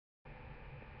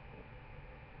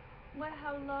Well,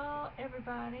 hello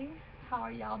everybody. How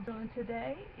are y'all doing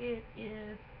today? It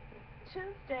is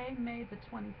Tuesday, May the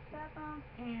 27th,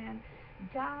 and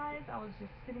guys, I was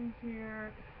just sitting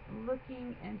here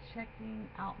looking and checking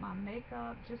out my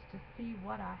makeup just to see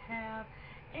what I have,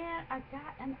 and I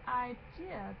got an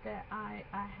idea that I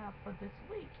have for this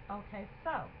week. Okay,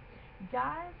 so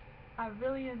guys, I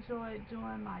really enjoyed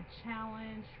doing my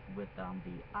challenge with the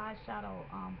eyeshadow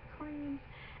creams.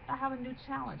 I have a new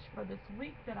challenge for this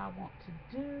week that I want to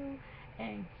do,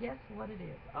 and guess what it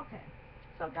is? Okay,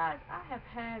 so guys, I have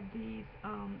had these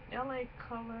LA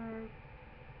Color,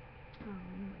 wait a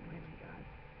minute, guys,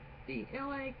 the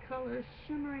LA Color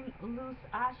Shimmering Loose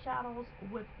Eyeshadows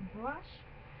with Brush.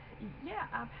 Yeah,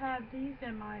 I've had these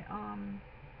in my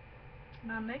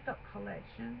makeup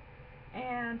collection,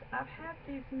 and I've had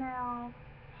these now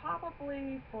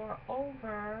probably for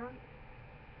over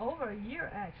a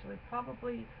year, actually,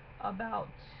 probably about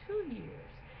 2 years.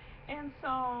 And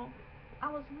so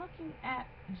I was looking at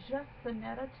Just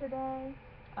Sonetta today.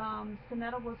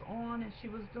 Sonetta was on and she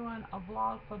was doing a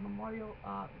vlog for Memorial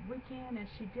Weekend, and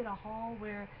she did a haul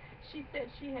where she said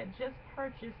she had just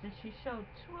purchased, and she showed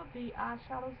two of the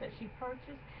eyeshadows that she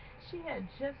purchased. She had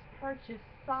just purchased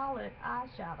solid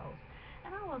eyeshadows.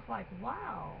 And I was like,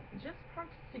 wow, just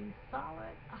purchasing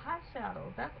solid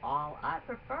eyeshadows. That's all I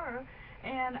prefer.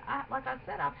 And like I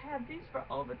said, I've had these for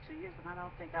over 2 years, and I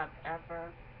don't think I've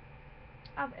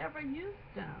ever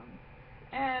used them.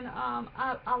 And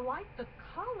I like the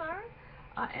color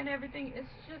and everything.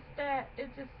 It's just that it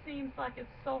just seems like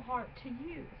it's so hard to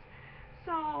use.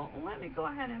 So let me go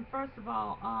ahead and first of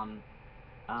all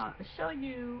show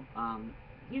you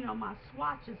my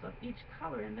swatches of each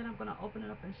color, and then I'm going to open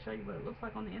it up and show you what it looks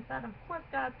like on the inside. And of course,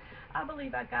 guys, I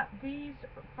believe I got these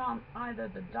from either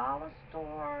the dollar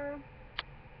store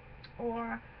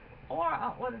or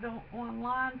I ordered them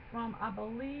online from, I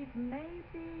believe,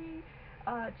 maybe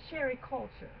Cherry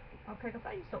Culture. Okay, because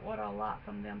I used to order a lot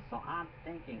from them, so I'm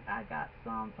thinking I got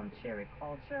some from Cherry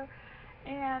Culture.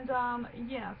 And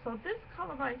yeah, so this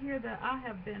color right here that I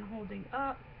have been holding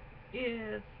up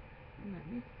is, let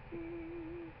me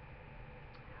see,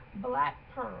 Black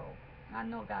Pearl. I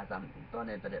know, guys, I'm doing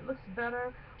it, but it looks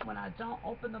better when I don't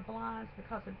open the blinds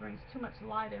because it brings too much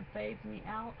light and fades me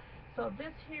out. So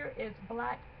this here is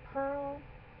Black Pearl.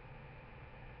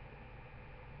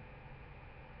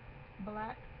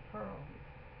 Black Pearl.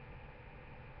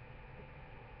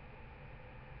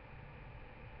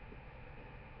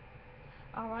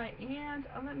 All right, and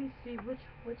let me see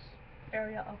which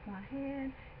area of my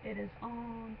hand it is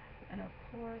on, and of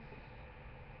course,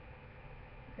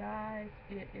 guys,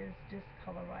 it is this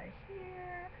color right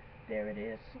here. There it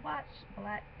is, swatch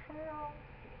Black Pearl.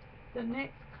 The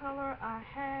next color I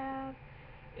have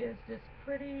is this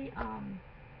pretty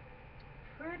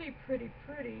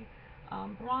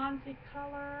bronzy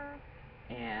color,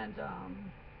 and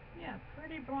yeah,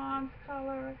 pretty bronze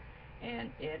color,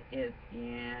 and it is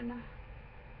in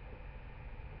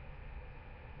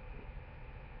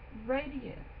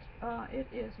Radiant. It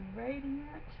is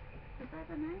Radiant. Is that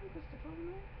the name? Is the full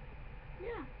name?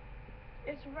 Yeah,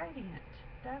 it's Radiant.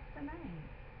 That's the name.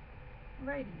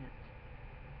 Radiant.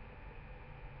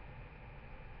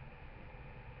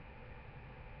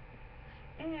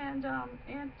 And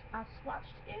I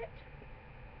swatched it,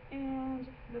 and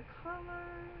the color.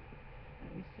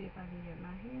 Let me see if I can get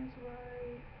my hands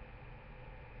right.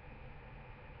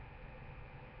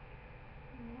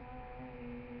 Right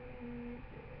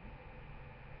there.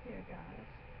 Here, guys.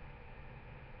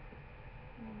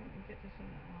 Well, let me get this in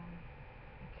the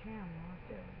camera.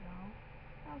 There we go.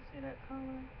 Y'all see that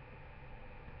color?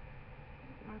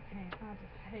 I can't. I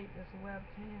just hate this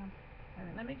webcam. And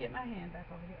let me get my hand back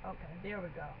over here. Okay, there we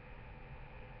go.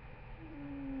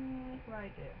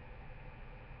 Right there.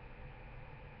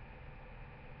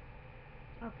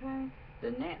 Okay.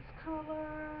 The next color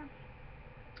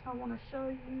I want to show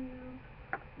you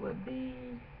would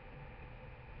be,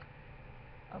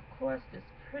 of course, this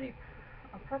pretty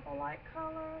a purple light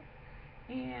color,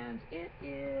 and it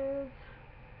is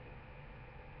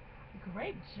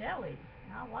Grape Jelly.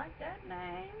 I like that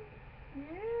name.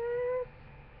 Yes.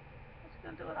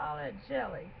 What's gonna do with all that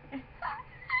jelly?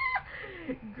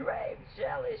 Grape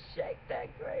jelly. Shake that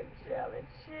grape jelly,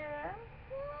 chair.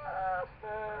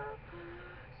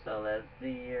 So let's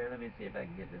see here. Let me see if I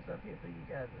can get this up here for you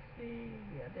guys to see.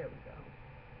 Yeah, there we go.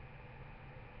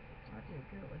 I did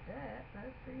good with that.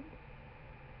 Let's see.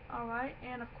 Alright,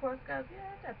 and of course, guys,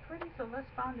 yeah, that's pretty. So let's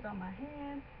find it on my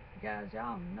hand. Guys,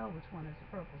 y'all know which one is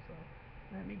purple. So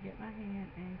let me get my hand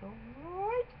and go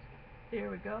right. There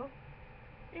we go.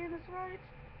 And it's right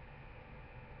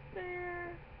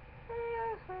there.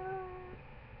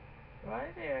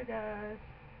 there, guys.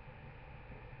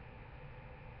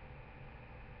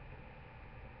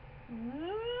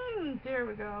 There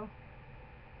we go.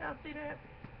 Y'all see that?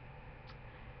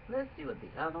 Let's see what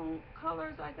the other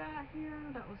colors I got here.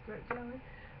 That was Grape Jelly.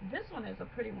 This one is a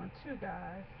pretty one too,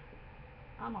 guys.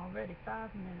 I'm already 5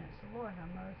 minutes. Lord have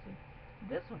mercy.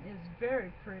 This one is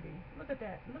very pretty. Look at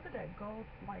that. Look at that gold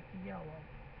like yellow.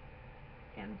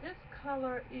 And this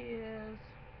color is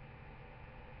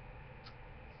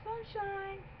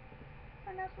Sunshine.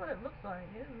 And that's what it looks like.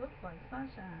 It looks like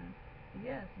sunshine.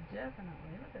 Yes,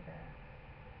 definitely. Look at that.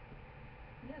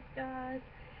 Yes, guys.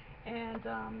 And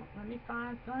let me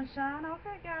find Sunshine.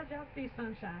 Okay, guys, y'all see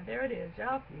Sunshine. There it is.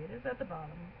 Y'all see it. It's at the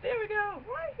bottom. There we go.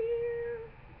 Right here.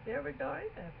 There we go.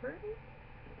 Ain't that pretty?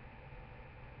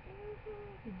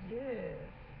 Yes.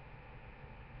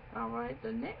 Alright,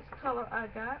 the next color I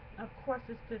got, of course,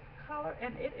 is this color.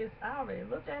 And it is, I already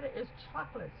looked at it. It's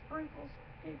chocolate sprinkles,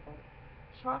 people.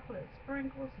 Chocolate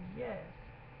sprinkles, yes.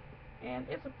 And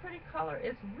it's a pretty color.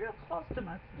 It's real close to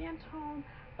my skin tone,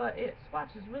 but it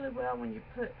swatches really well when you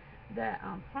put that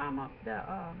primer, that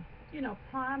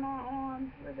primer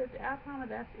on. With it, the eye primer,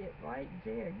 that's it right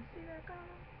there. You see that color?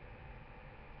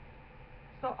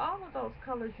 So all of those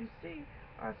colors you see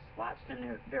are swatched,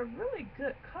 and they're really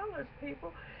good colors,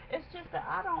 people. It's just that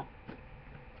I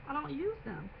don't use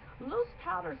them. Loose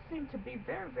powders seem to be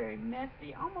very, very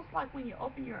messy, almost like when you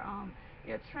open your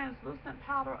translucent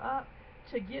powder up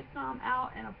to get some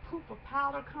out and a poof of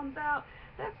powder comes out.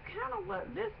 That's kind of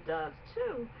what this does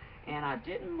too. And I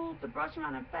didn't move the brush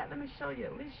around. In fact, let me show you,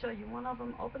 at least show you one of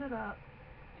them. Open it up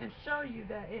and show you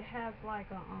that it has like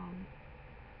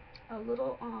a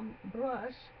little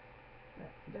brush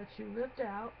that you lift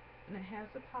out, and it has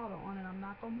the powder on it. I'm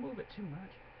not going to move it too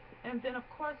much. And then of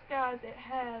course, guys,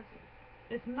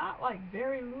 it's not like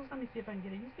very loose. Let me see if I can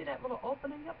get it. You see that little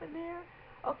opening up in there?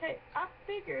 Okay, I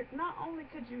figured not only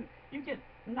could you can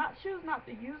not choose not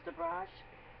to use the brush,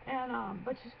 and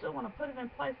but you still want to put it in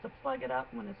place to plug it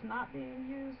up when it's not being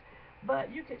used.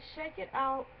 But you could shake it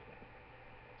out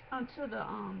onto the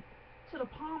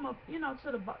palm of,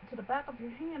 to the back of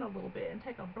your hand a little bit, and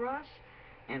take a brush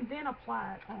and then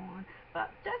apply it on.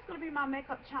 But that's going to be my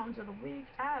makeup challenge of the week.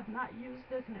 I have not used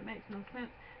this and it makes no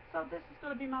sense. So this is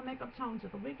going to be my makeup challenge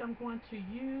of the week. I'm going to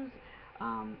use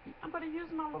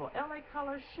my little LA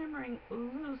Color Shimmering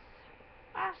Loose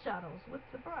eyeshadows with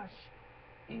the brush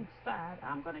inside.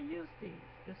 I'm going to use these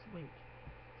this week.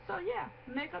 So yeah,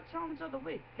 makeup challenge of the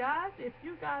week. Guys, if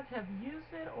you guys have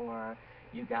used it, or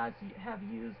you guys have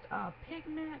used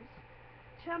pigments,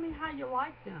 tell me how you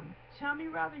like them. Tell me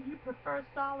whether you prefer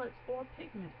solids or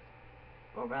pigments,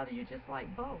 or rather you just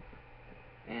like both.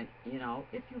 And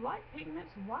if you like pigments,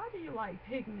 why do you like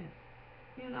pigments?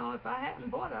 If I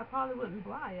hadn't bought it, I probably wouldn't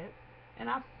buy it. And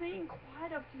I've seen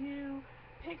quite a few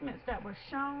pigments that were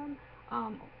shown,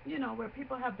 where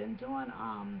people have been doing,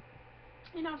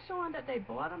 showing that they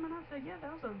bought them, and I said, yeah,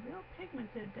 those are real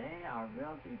pigmented. They are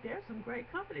real. There's some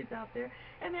great companies out there,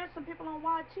 and there's some people on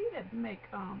YT that make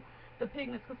the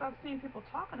pigments, because I've seen people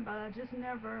talking about it. I just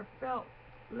never felt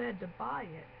led to buy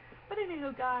it. But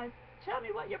anywho, guys, tell me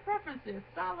what your preference is,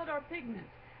 solid or pigments,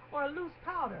 or loose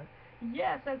powder.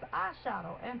 Yes, as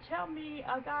eyeshadow. And tell me,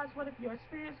 guys, what is your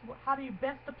experience? How do you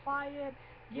best apply it?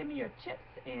 Give me your tips.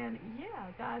 And yeah,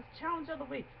 guys, challenge of the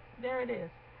week. There it is.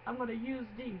 I'm going to use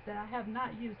these that I have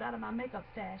not used out of my makeup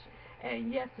stash.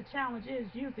 And yes, the challenge is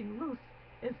using loose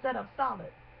instead of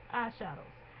solid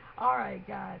eyeshadows. Alright,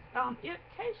 guys. In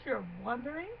case you're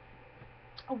wondering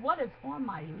what is on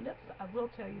my lips, I will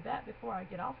tell you that before I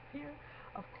get off here.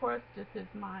 Of course, this is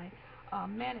my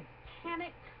Manic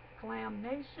Panic Glam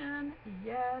Nation,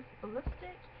 yes,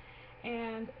 lipstick.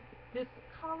 And this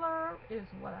color is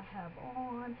what I have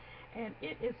on. And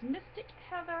it is Mystic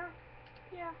Heather.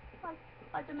 Yeah,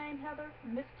 like the name Heather.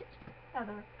 Mystic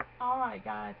Heather. Alright,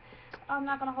 guys. I'm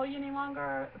not going to hold you any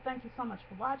longer. Thank you so much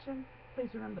for watching. Please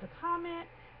remember to comment.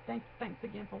 Thanks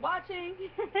again for watching.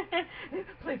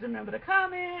 Please remember to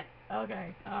comment.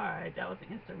 Okay, alright, that was the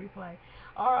instant replay.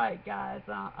 Alright, guys,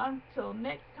 until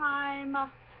next time,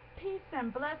 peace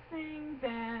and blessings,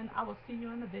 and I will see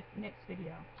you in the next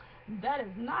video. That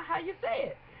is not how you say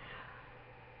it.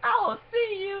 I will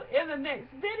see you in the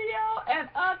next video, and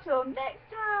until next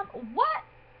time, what?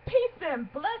 Peace and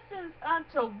blessings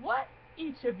unto what?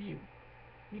 Each of you.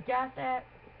 You got that?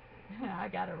 I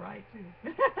got it right too.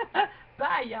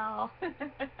 Bye, y'all.